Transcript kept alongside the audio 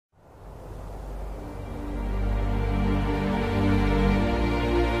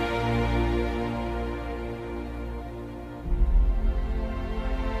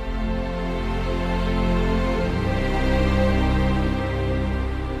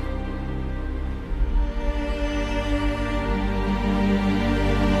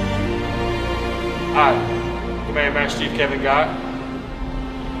Command Master Chief Kevin Gott.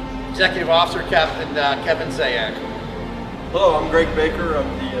 Executive Officer Captain Kevin Zayak. Hello, I'm Greg Baker.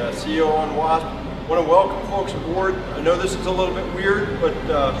 I'm the CEO on Wasp. I want to welcome folks aboard. I know this is a little bit weird, but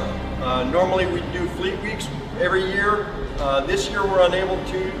normally we do fleet weeks every year. This year we're unable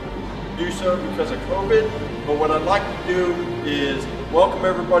to do so because of COVID, but what I'd like to do is welcome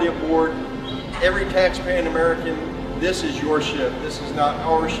everybody aboard. Every taxpaying American, this is your ship. This is not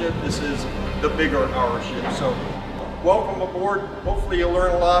our ship. This is the bigger our ship. So welcome aboard. Hopefully you'll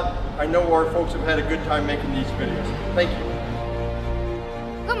learn a lot. I know our folks have had a good time making these videos. Thank you.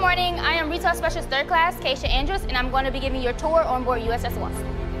 Good morning. I am Retail Specialist 3rd Class Keisha Andrews, and I'm going to be giving you a tour on board USS Wasp.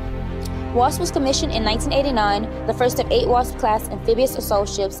 Wasp was commissioned in 1989, the first of 8 Wasp-class amphibious assault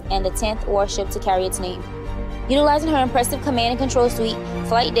ships and the 10th warship to carry its name. Utilizing her impressive command and control suite,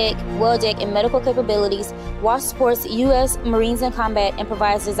 flight deck, well deck, and medical capabilities, Wasp supports U.S. Marines in combat and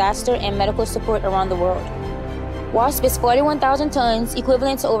provides disaster and medical support around the world. Wasp is 41,000 tons,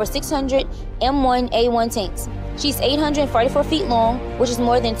 equivalent to over 600 M1A1 tanks. She's 844 feet long, which is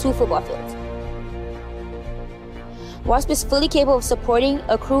more than 2 football fields. Wasp is fully capable of supporting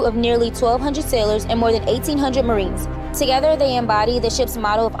a crew of nearly 1,200 sailors and more than 1,800 Marines. Together, they embody the ship's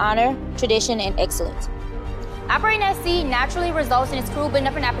motto of honor, tradition, and excellence. Operating at sea naturally results in its crew building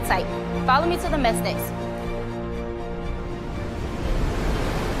up an appetite. Follow me to the mess decks.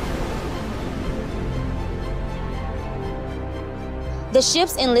 The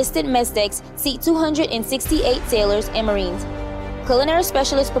ship's enlisted mess decks seat 268 sailors and Marines. Culinary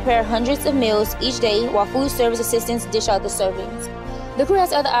specialists prepare hundreds of meals each day while food service assistants dish out the servings. The crew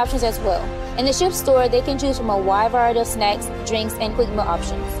has other options as well. In the ship's store, they can choose from a wide variety of snacks, drinks, and quick meal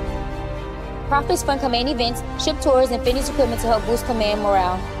options. Profits fund command events, ship tours, and fitness equipment to help boost command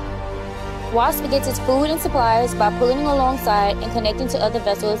morale. Wasp gets its food and supplies by pulling alongside and connecting to other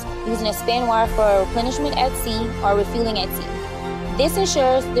vessels using a span wire for replenishment at sea or refueling at sea. This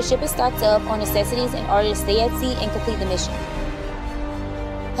ensures the ship is stocked up on necessities in order to stay at sea and complete the mission.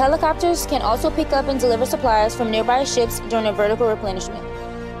 Helicopters can also pick up and deliver supplies from nearby ships during a vertical replenishment.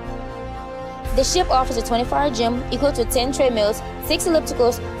 The ship offers a 24-hour gym equal to 10 treadmills, 6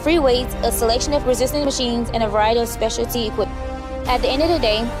 ellipticals, free weights, a selection of resistance machines, and a variety of specialty equipment. At the end of the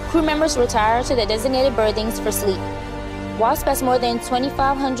day, crew members retire to their designated berthings for sleep. Wasp has more than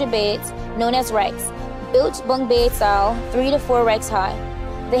 2,500 beds, known as racks, built bunk bed style, 3 to 4 racks high.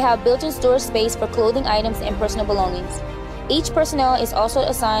 They have built-in storage space for clothing items and personal belongings. Each personnel is also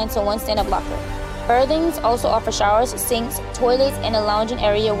assigned to one stand-up locker. Berthings also offer showers, sinks, toilets, and a lounging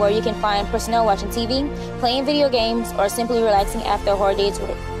area where you can find personnel watching TV, playing video games, or simply relaxing after a hard day's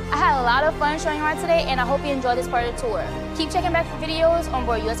work. I had a lot of fun showing you around today, and I hope you enjoyed this part of the tour. Keep checking back for videos on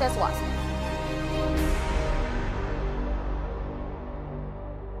board USS Wasp.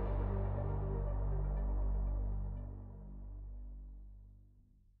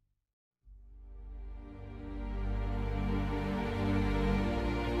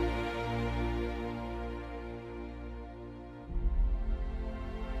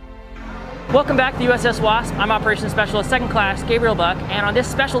 Welcome back to USS Wasp. I'm Operations Specialist 2nd Class Gabriel Buck, and on this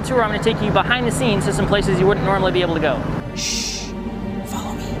special tour I'm going to take you behind the scenes to some places you wouldn't normally be able to go. Shh,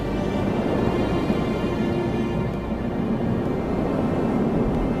 follow me.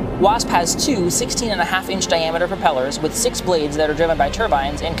 Wasp has 2 16.5-inch diameter propellers with 6 blades that are driven by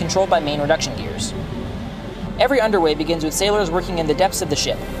turbines and controlled by main reduction gears. Every underway begins with sailors working in the depths of the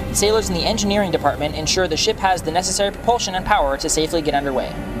ship. Sailors in the engineering department ensure the ship has the necessary propulsion and power to safely get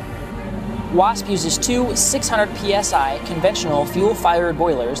underway. Wasp uses 2 600 psi conventional fuel-fired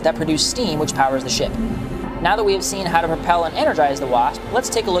boilers that produce steam which powers the ship. Now that we have seen how to propel and energize the Wasp, let's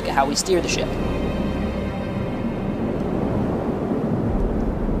take a look at how we steer the ship.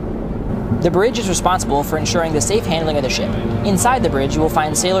 The bridge is responsible for ensuring the safe handling of the ship. Inside the bridge, you will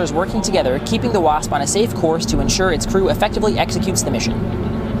find sailors working together, keeping the Wasp on a safe course to ensure its crew effectively executes the mission.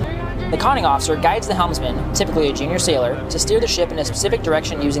 The conning officer guides the helmsman, typically a junior sailor, to steer the ship in a specific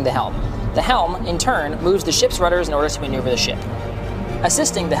direction using the helm. The helm, in turn, moves the ship's rudders in order to maneuver the ship.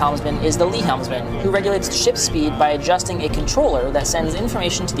 Assisting the helmsman is the lee helmsman, who regulates the ship's speed by adjusting a controller that sends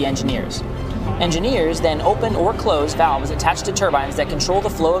information to the engineers. Engineers then open or close valves attached to turbines that control the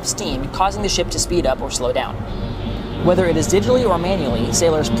flow of steam, causing the ship to speed up or slow down. Whether it is digitally or manually,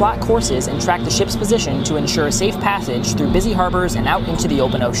 sailors plot courses and track the ship's position to ensure safe passage through busy harbors and out into the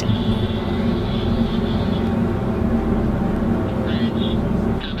open ocean.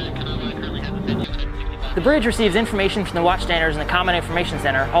 The bridge receives information from the watchstanders in the Common Information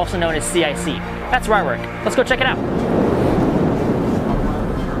Center, also known as CIC. That's where I work. Let's go check it out.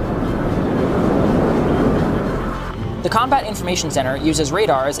 The Combat Information Center uses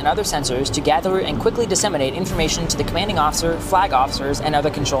radars and other sensors to gather and quickly disseminate information to the commanding officer, flag officers, and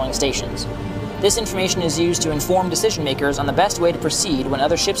other controlling stations. This information is used to inform decision makers on the best way to proceed when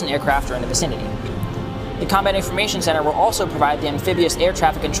other ships and aircraft are in the vicinity. The Combat Information Center will also provide the Amphibious Air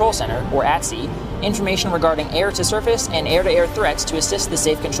Traffic Control Center, or ATSI, information regarding air-to-surface and air-to-air threats to assist the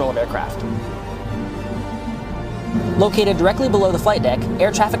safe control of aircraft. Located directly below the flight deck,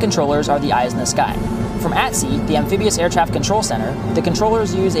 air traffic controllers are the eyes in the sky. From ATSI, the Amphibious Air Traffic Control Center, the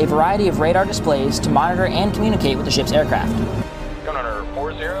controllers use a variety of radar displays to monitor and communicate with the ship's aircraft. Gunrunner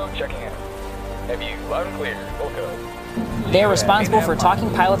 40, checking in. Have you loud and clear, full code. They are responsible for talking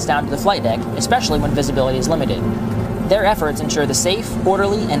pilots down to the flight deck, especially when visibility is limited. Their efforts ensure the safe,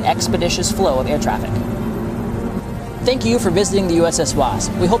 orderly, and expeditious flow of air traffic. Thank you for visiting the USS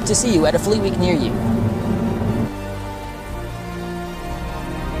Wasp. We hope to see you at a Fleet Week near you.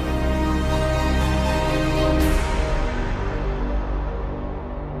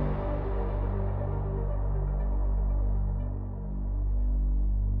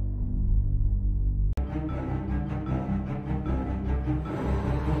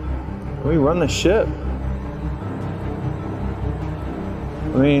 We run the ship.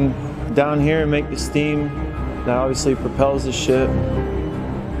 I mean, down here make the steam that obviously propels the ship.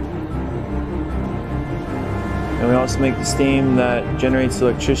 And we also make the steam that generates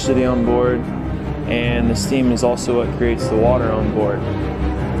electricity on board, and the steam is also what creates the water on board.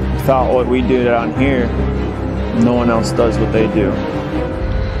 Without what we do down here, no one else does what they do.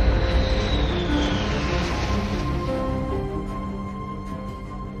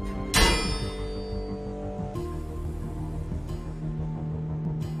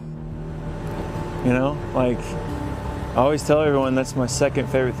 You know, like, I always tell everyone that's my second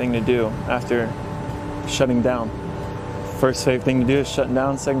favorite thing to do after shutting down. First favorite thing to do is shutting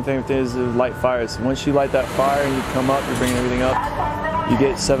down. Second favorite thing is to light fires. Once you light that fire and you come up, you bring everything up, you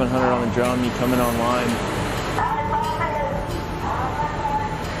get 700 on the drum, you come in online.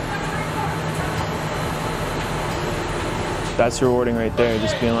 That's rewarding right there,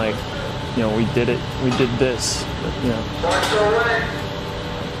 just being like, you know, we did it, we did this, you know.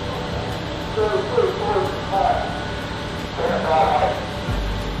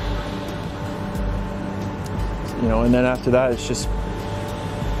 You know, and then after that, it's just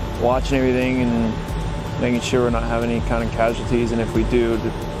watching everything and making sure we're not having any kind of casualties, and if we do,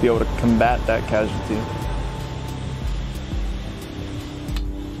 to be able to combat that casualty.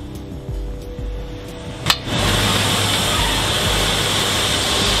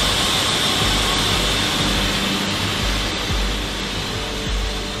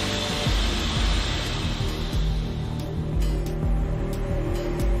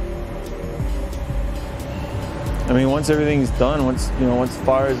 I mean, once everything's done, once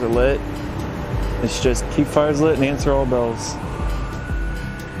fires are lit, it's just keep fires lit and answer all bells.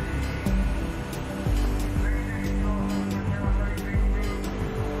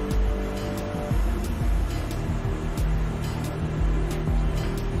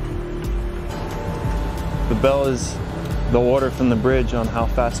 The bell is the order from the bridge on how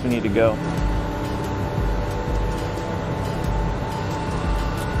fast we need to go.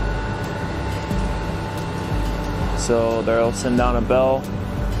 So they'll send down a bell,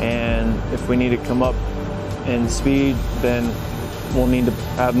 and if we need to come up in speed, then we'll need to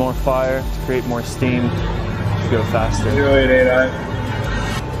add more fire to create more steam to go faster.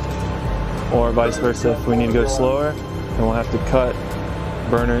 0889. Or vice versa, if we need to go slower, then we'll have to cut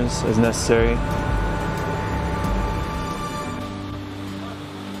burners as necessary.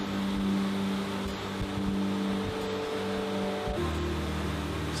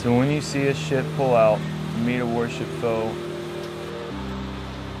 So when you see a ship pull out, meet a warship foe,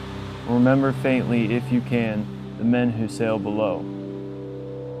 remember faintly, if you can, the men who sail below.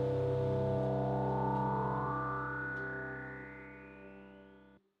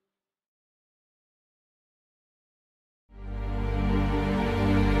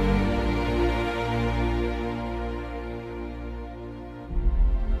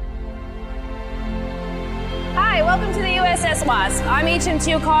 Hi, welcome to the USS Wasp. I'm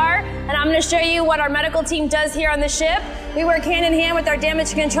HM2 Carr, and I'm going to show you what our medical team does here on the ship. We work hand in hand with our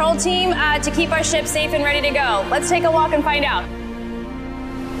damage control team to keep our ship safe and ready to go. Let's take a walk and find out.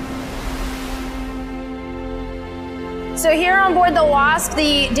 So here on board the Wasp,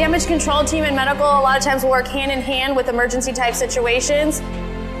 the damage control team and medical a lot of times will work hand in hand with emergency type situations.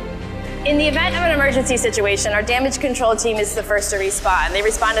 In the event of an emergency situation, our damage control team is the first to respond. They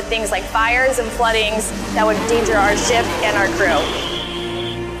respond to things like fires and floodings that would endanger our ship and our crew.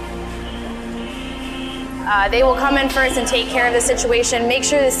 They will come in first and take care of the situation, make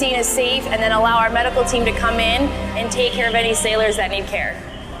sure the scene is safe, and then allow our medical team to come in and take care of any sailors that need care.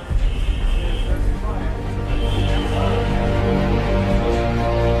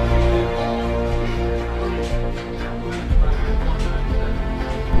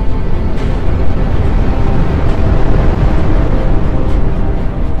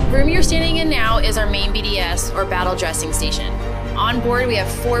 The room you're standing in now is our main BDS, or battle dressing station. On board, we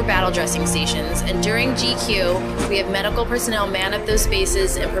have 4 battle dressing stations, and during GQ, we have medical personnel man up those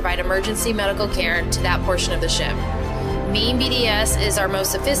spaces and provide emergency medical care to that portion of the ship. Main BDS is our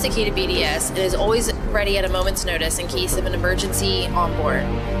most sophisticated BDS and is always ready at a moment's notice in case of an emergency on board.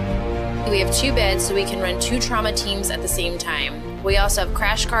 We have 2 beds, so we can run 2 trauma teams at the same time. We also have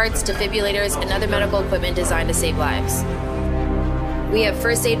crash carts, defibrillators, and other medical equipment designed to save lives. We have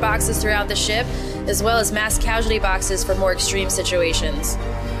first aid boxes throughout the ship, as well as mass casualty boxes for more extreme situations.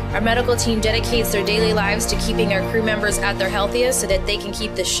 Our medical team dedicates their daily lives to keeping our crew members at their healthiest so that they can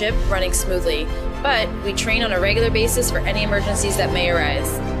keep the ship running smoothly. But we train on a regular basis for any emergencies that may arise.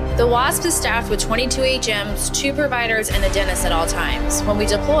 The Wasp is staffed with 22 HMs, 2 providers, and a dentist at all times. When we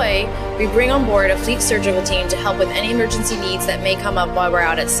deploy, we bring on board a fleet surgical team to help with any emergency needs that may come up while we're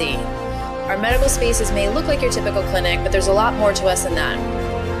out at sea. Our medical spaces may look like your typical clinic, but there's a lot more to us than that.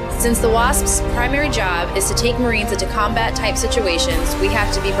 Since the Wasp's primary job is to take Marines into combat-type situations, we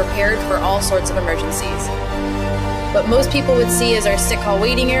have to be prepared for all sorts of emergencies. What most people would see as our sick call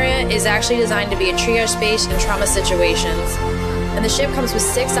waiting area is actually designed to be a triage space in trauma situations. And the ship comes with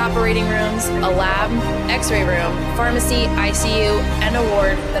 6 operating rooms, a lab, x-ray room, pharmacy, ICU, and a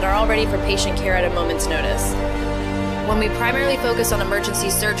ward that are all ready for patient care at a moment's notice. When we primarily focus on emergency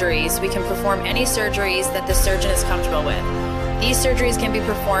surgeries, we can perform any surgeries that the surgeon is comfortable with. These surgeries can be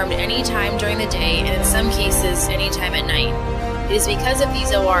performed any time during the day and in some cases any time at night. It is because of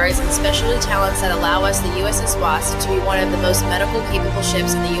these ORs and specialty talents that allow us, the USS Wasp, to be one of the most medical capable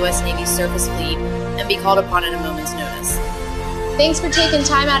ships in the U.S. Navy's surface fleet and be called upon at a moment's notice. Thanks for taking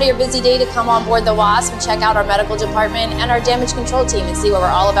time out of your busy day to come on board the Wasp and check out our medical department and our damage control team and see what we're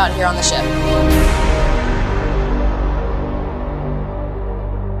all about here on the ship.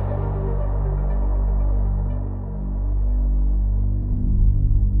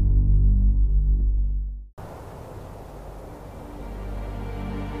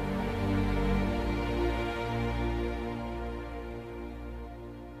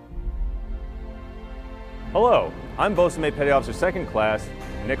 Hello, I'm Bosun Petty Officer 2nd Class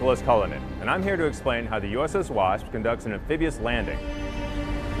Nicholas Cullinan, and I'm here to explain how the USS Wasp conducts an amphibious landing.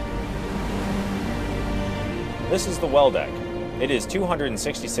 This is the well deck. It is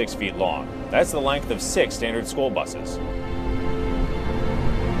 266 feet long. That's the length of 6 standard school buses.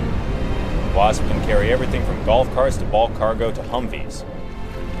 Wasp can carry everything from golf carts to bulk cargo to Humvees.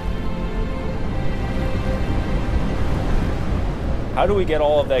 How do we get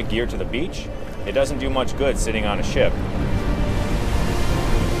all of that gear to the beach? It doesn't do much good sitting on a ship.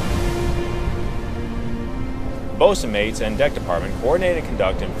 Bosun mates and deck department coordinate and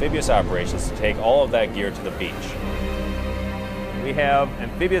conduct amphibious operations to take all of that gear to the beach. We have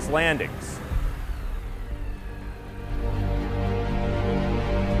amphibious landings.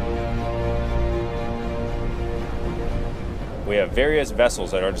 We have various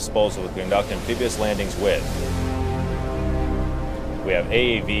vessels at our disposal to conduct amphibious landings with. We have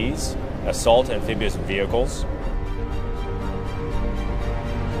AAVs, assault amphibious vehicles,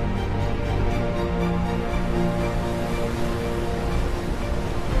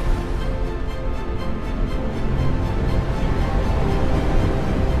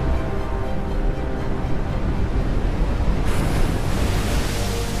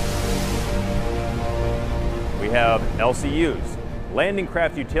 we have LCUs, landing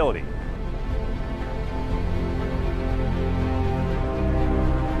craft utility.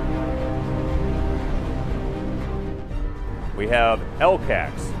 We have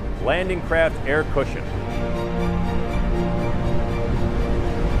LCACs, landing craft air cushion.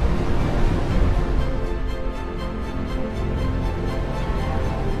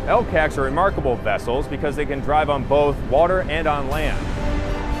 LCACs are remarkable vessels because they can drive on both water and on land.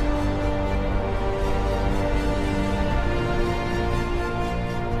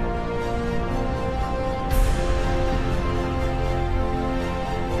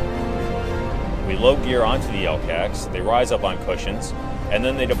 We load gear onto the LCACs, they rise up on cushions, and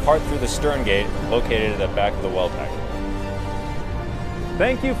then they depart through the stern gate located at the back of the well deck.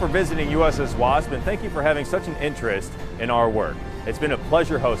 Thank you for visiting USS Wasp, and thank you for having such an interest in our work. It's been a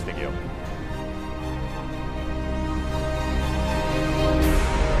pleasure hosting you.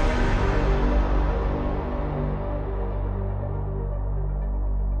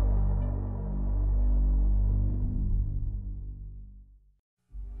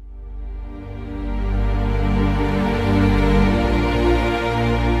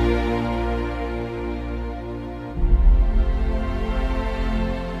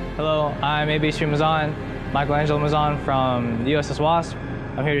 I'm PappyStu Michelangelo Mazan from the USS Wasp.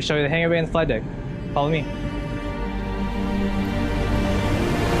 I'm here to show you the hangar bay and the flight deck. Follow me.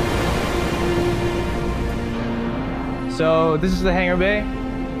 So this is the hangar bay.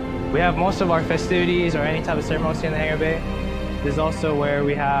 We have most of our festivities or any type of ceremony in the hangar bay. This is also where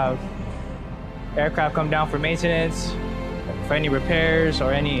we have aircraft come down for maintenance, for any repairs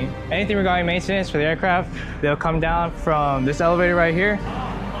or anything regarding maintenance for the aircraft. They'll come down from this elevator right here,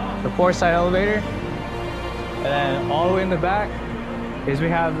 the port side elevator, and then all the way in the back is we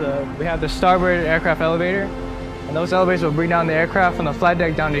have the starboard aircraft elevator, and those elevators will bring down the aircraft from the flight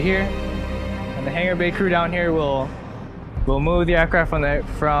deck down to here, and the hangar bay crew down here will move the aircraft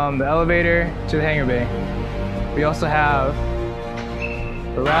from the elevator to the hangar bay. We also have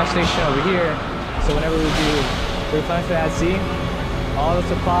a RAV station over here, so whenever we do replenishment at sea, all the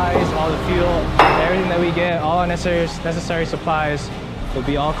supplies, all the fuel, everything that we get, all our necessary supplies will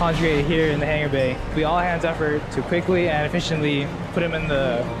be all conjugated here in the hangar bay. It'll be all hands effort to quickly and efficiently put them in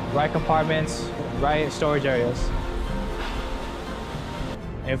the right compartments, right storage areas.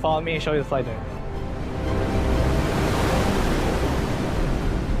 And follow me and show you the flight deck.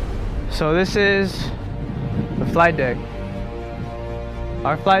 So this is the flight deck.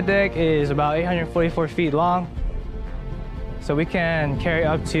 Our flight deck is about 844 feet long. So we can carry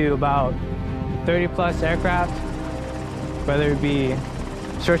up to about 30 plus aircraft, whether it be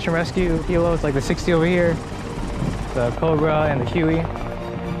search and rescue helos like the 60 over here, the Cobra and the Huey.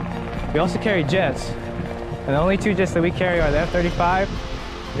 We also carry jets. And the only two jets that we carry are the F-35,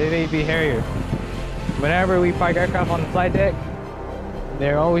 the AV Harrier. Whenever we park aircraft on the flight deck,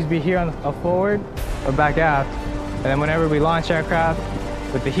 they'll always be here on the forward or back aft. And then whenever we launch aircraft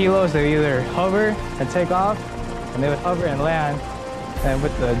with the helos, they either hover and take off, and they would hover and land. And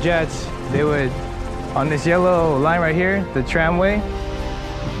with the jets, they would, on this yellow line right here, the tramway,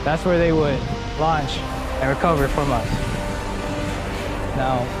 that's where they would launch and recover from us.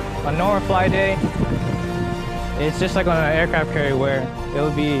 Now, on a normal flight day, it's just like on an aircraft carrier where it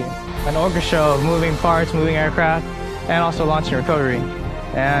would be an orchestra of moving parts, moving aircraft, and also launch and recovery.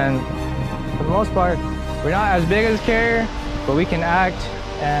 And for the most part, we're not as big as a carrier, but we can act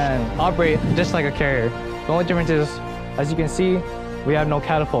and operate just like a carrier. The only difference is, as you can see, we have no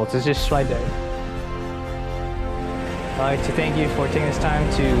catapults, it's just flight deck. I'd like to thank you for taking this time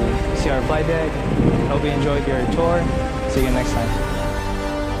to see our flight deck. Hope you enjoyed your tour. See you next time.